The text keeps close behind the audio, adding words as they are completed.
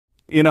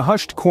In a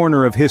hushed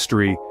corner of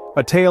history,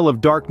 a tale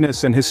of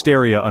darkness and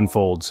hysteria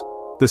unfolds.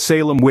 The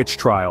Salem Witch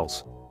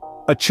Trials.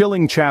 A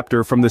chilling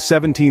chapter from the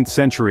 17th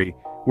century,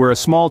 where a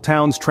small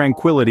town's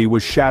tranquility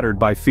was shattered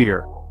by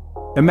fear.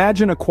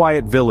 Imagine a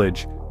quiet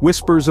village,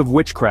 whispers of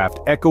witchcraft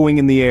echoing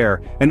in the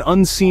air, an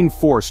unseen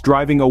force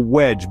driving a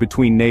wedge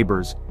between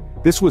neighbors.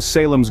 This was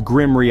Salem's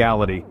grim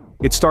reality.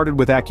 It started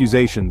with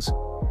accusations.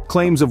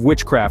 Claims of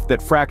witchcraft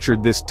that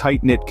fractured this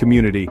tight-knit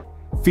community.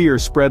 Fear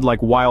spread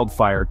like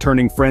wildfire,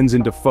 turning friends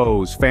into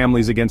foes,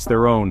 families against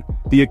their own.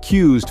 The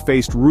accused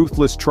faced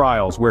ruthless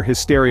trials where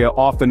hysteria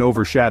often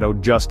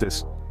overshadowed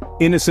justice.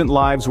 Innocent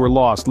lives were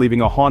lost,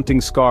 leaving a haunting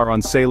scar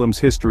on Salem's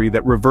history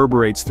that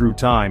reverberates through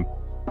time.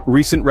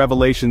 Recent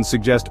revelations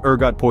suggest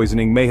ergot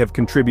poisoning may have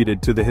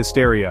contributed to the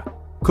hysteria.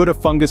 Could a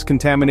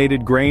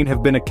fungus-contaminated grain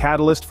have been a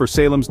catalyst for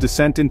Salem's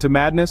descent into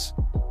madness?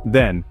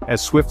 Then,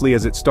 as swiftly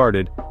as it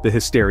started, the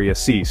hysteria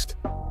ceased.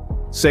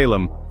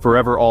 Salem,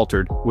 forever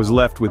altered, was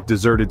left with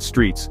deserted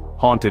streets,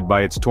 haunted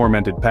by its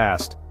tormented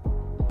past.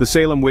 The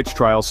Salem Witch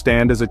Trials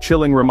stand as a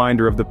chilling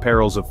reminder of the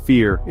perils of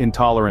fear,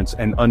 intolerance,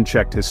 and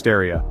unchecked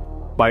hysteria.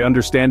 By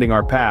understanding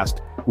our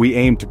past, we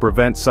aim to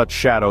prevent such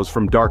shadows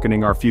from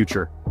darkening our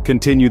future.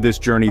 Continue this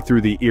journey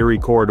through the eerie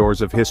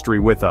corridors of history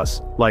with us.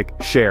 Like,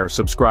 share,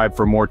 subscribe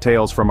for more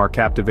tales from our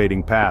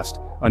captivating past.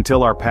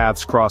 Until our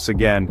paths cross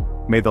again,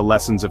 may the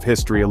lessons of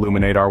history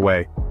illuminate our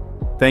way.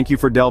 Thank you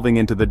for delving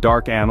into the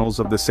dark annals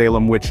of the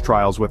Salem Witch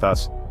Trials with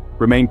us.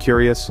 Remain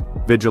curious,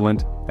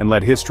 vigilant, and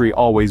let history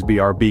always be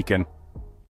our beacon.